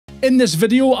In this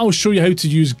video, I'll show you how to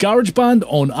use GarageBand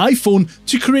on iPhone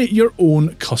to create your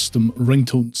own custom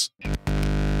ringtones.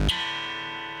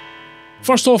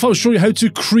 First off, I'll show you how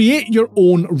to create your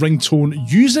own ringtone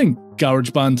using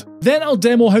GarageBand. Then I'll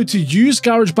demo how to use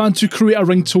GarageBand to create a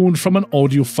ringtone from an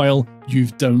audio file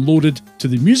you've downloaded to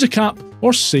the music app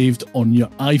or saved on your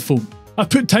iPhone.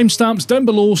 I've put timestamps down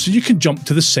below so you can jump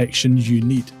to the section you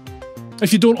need.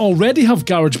 If you don't already have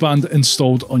GarageBand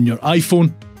installed on your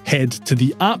iPhone, head to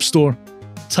the App Store,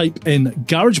 type in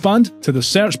GarageBand to the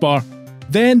search bar,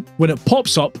 then when it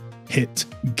pops up, hit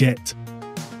Get.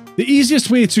 The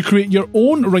easiest way to create your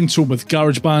own ringtone with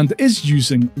GarageBand is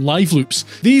using live loops.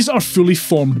 These are fully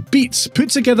formed beats put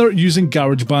together using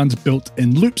GarageBand's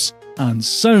built-in loops and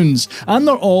sounds, and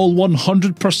they're all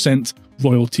 100%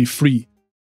 royalty-free.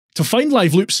 To find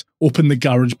live loops, open the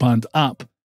GarageBand app.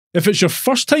 If it's your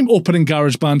first time opening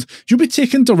GarageBand, you'll be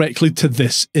taken directly to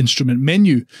this instrument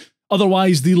menu.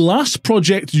 Otherwise, the last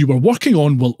project you were working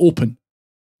on will open.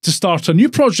 To start a new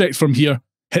project from here,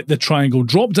 hit the triangle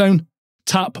drop-down,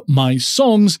 tap My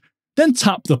Songs, then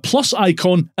tap the plus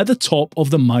icon at the top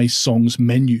of the My Songs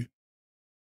menu.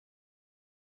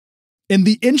 In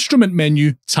the instrument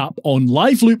menu, tap on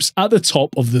Live Loops at the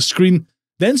top of the screen,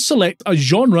 then select a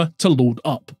genre to load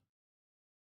up.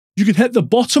 You can hit the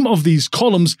bottom of these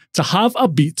columns to have a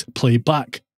beat play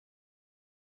back.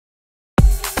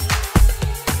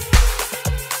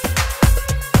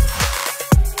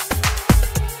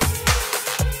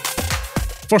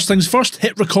 First things first,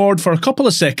 hit record for a couple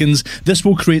of seconds. This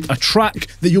will create a track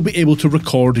that you'll be able to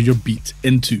record your beat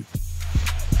into.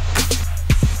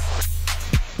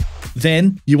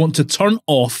 Then you want to turn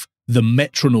off the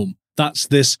metronome. That's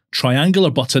this triangular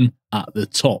button at the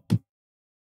top.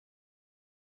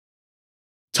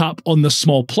 Tap on the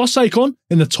small plus icon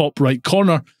in the top right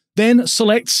corner, then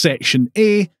select Section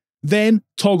A, then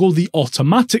toggle the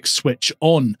automatic switch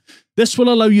on. This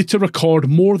will allow you to record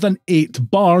more than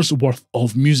 8 bars worth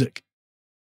of music.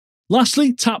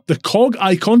 Lastly, tap the cog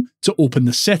icon to open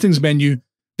the settings menu,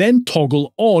 then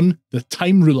toggle on the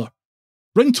time ruler.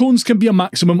 Ringtones can be a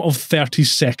maximum of 30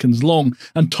 seconds long,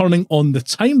 and turning on the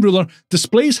time ruler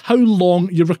displays how long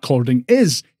your recording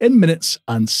is in minutes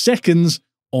and seconds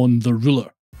on the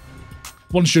ruler.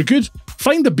 Once you're good,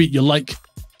 find a beat you like,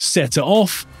 set it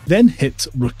off, then hit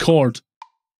record.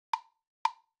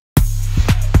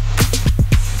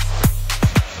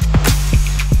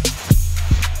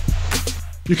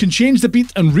 You can change the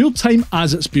beat in real time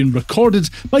as it's being recorded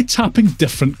by tapping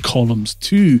different columns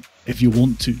too, if you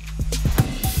want to.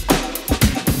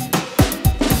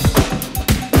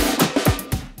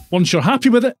 Once you're happy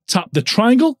with it, tap the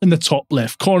triangle in the top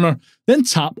left corner, then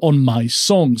tap on My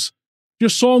Songs. Your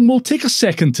song will take a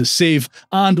second to save,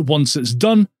 and once it's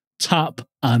done, tap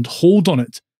and hold on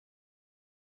it.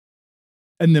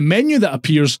 In the menu that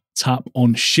appears, tap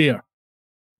on Share.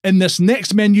 In this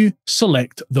next menu,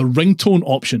 select the ringtone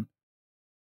option.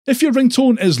 If your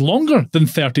ringtone is longer than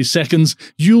 30 seconds,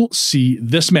 you'll see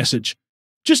this message.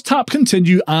 Just tap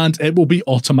Continue and it will be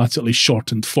automatically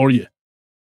shortened for you.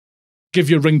 Give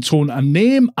your ringtone a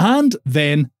name and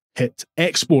then hit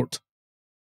Export.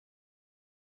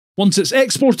 Once it's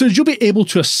exported, you'll be able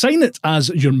to assign it as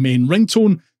your main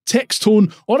ringtone, text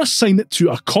tone, or assign it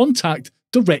to a contact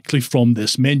directly from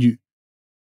this menu.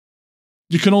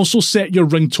 You can also set your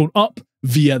ringtone up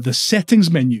via the settings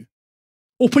menu.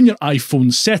 Open your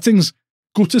iPhone settings,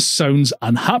 go to Sounds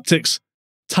and Haptics,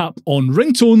 tap on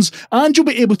Ringtones, and you'll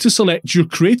be able to select your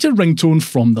created ringtone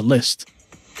from the list.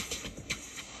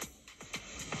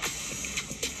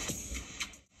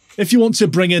 If you want to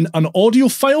bring in an audio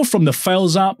file from the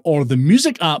Files app or the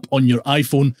Music app on your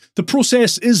iPhone, the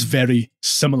process is very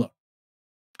similar.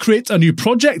 Create a new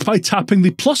project by tapping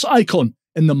the plus icon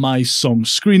in the My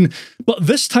Songs screen, but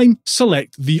this time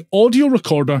select the audio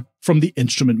recorder from the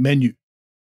instrument menu.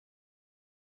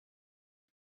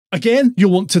 Again,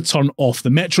 you'll want to turn off the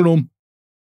metronome.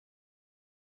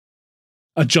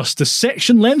 Adjust the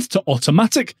section length to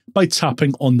automatic by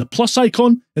tapping on the plus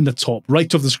icon in the top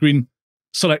right of the screen,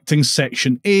 selecting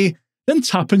Section A, then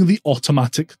tapping the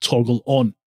automatic toggle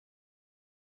on.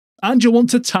 And you'll want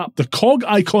to tap the cog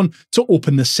icon to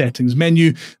open the settings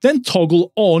menu, then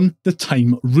toggle on the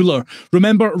time ruler.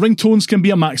 Remember, ringtones can be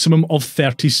a maximum of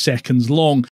 30 seconds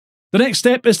long. The next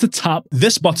step is to tap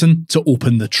this button to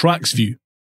open the tracks view.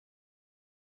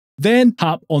 Then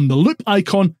tap on the loop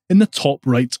icon in the top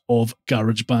right of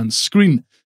GarageBand's screen.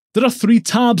 There are 3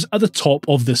 tabs at the top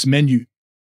of this menu.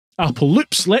 Apple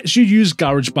Loops lets you use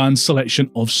GarageBand's selection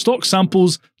of stock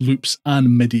samples, loops,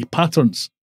 and MIDI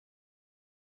patterns.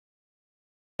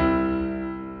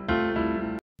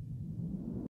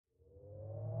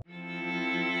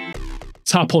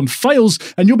 Tap on Files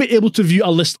and you'll be able to view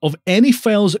a list of any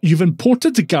files you've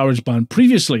imported to GarageBand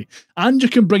previously, and you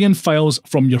can bring in files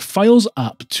from your Files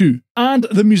app too. And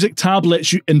the Music tab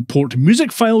lets you import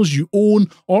music files you own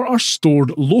or are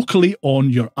stored locally on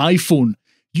your iPhone.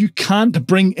 You can't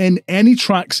bring in any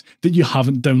tracks that you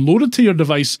haven't downloaded to your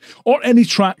device or any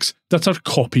tracks that are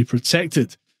copy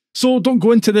protected. So don't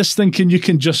go into this thinking you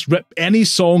can just rip any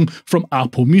song from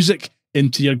Apple Music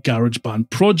into your GarageBand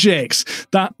projects.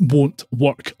 That won't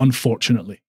work,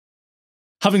 unfortunately.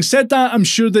 Having said that, I'm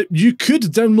sure that you could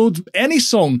download any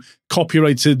song,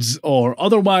 copyrighted or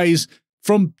otherwise,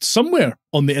 from somewhere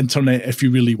on the internet if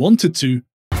you really wanted to.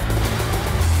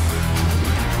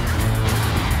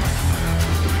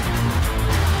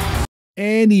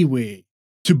 Anyway,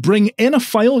 to bring in a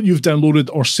file you've downloaded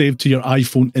or saved to your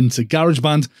iPhone into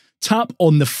GarageBand, tap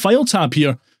on the File tab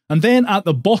here, and then at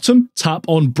the bottom, tap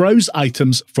on Browse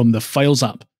Items from the Files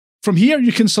app. From here,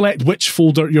 you can select which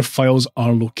folder your files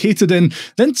are located in,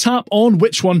 then tap on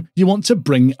which one you want to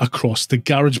bring across to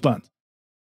GarageBand.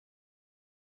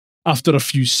 After a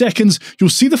few seconds, you'll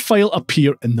see the file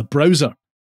appear in the browser.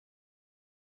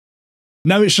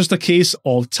 Now it's just a case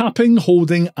of tapping,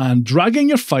 holding, and dragging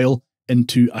your file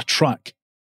into a track.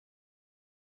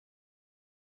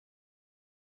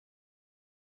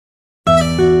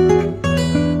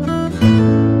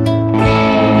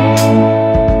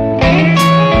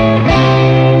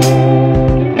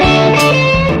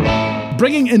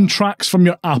 Bringing in tracks from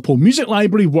your Apple Music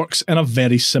library works in a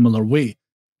very similar way.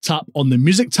 Tap on the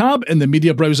Music tab in the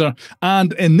media browser,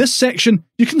 and in this section,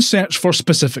 you can search for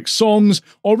specific songs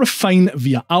or refine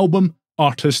via album,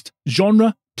 artist,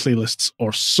 genre, playlists,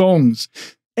 or songs.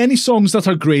 Any songs that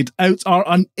are grayed out are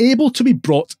unable to be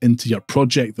brought into your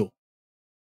project though.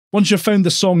 Once you've found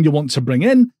the song you want to bring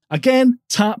in, again,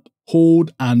 tap,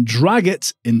 hold, and drag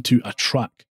it into a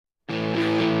track.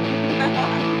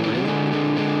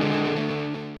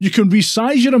 You can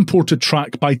resize your imported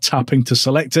track by tapping to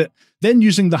select it, then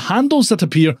using the handles that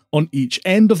appear on each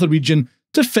end of the region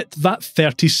to fit that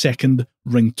 30-second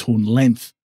ringtone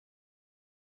length.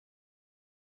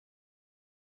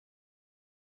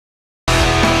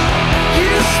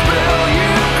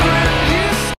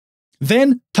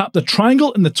 Then tap the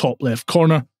triangle in the top left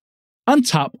corner and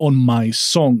tap on My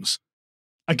Songs.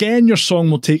 Again, your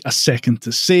song will take a second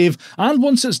to save, and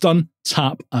once it's done,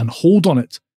 tap and hold on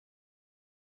it.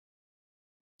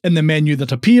 In the menu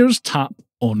that appears, tap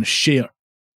on Share.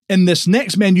 In this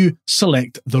next menu,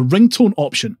 select the ringtone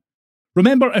option.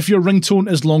 Remember, if your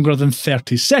ringtone is longer than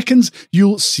 30 seconds,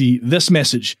 you'll see this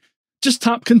message. Just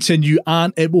tap Continue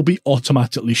and it will be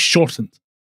automatically shortened.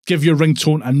 Give your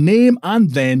ringtone a name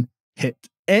and then hit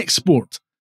Export.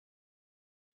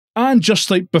 And just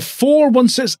like before,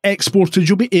 once it's exported,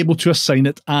 you'll be able to assign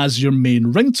it as your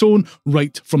main ringtone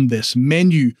right from this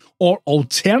menu. Or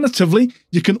alternatively,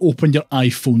 you can open your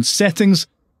iPhone settings,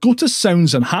 go to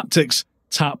Sounds and Haptics,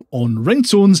 tap on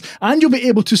Ringtones, and you'll be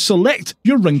able to select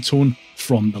your ringtone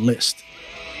from the list.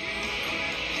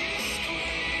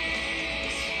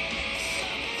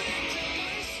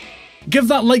 Give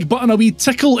that like button a wee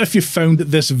tickle if you found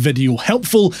this video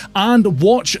helpful, and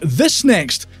watch this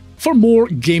next for more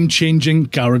game-changing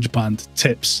GarageBand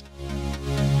tips.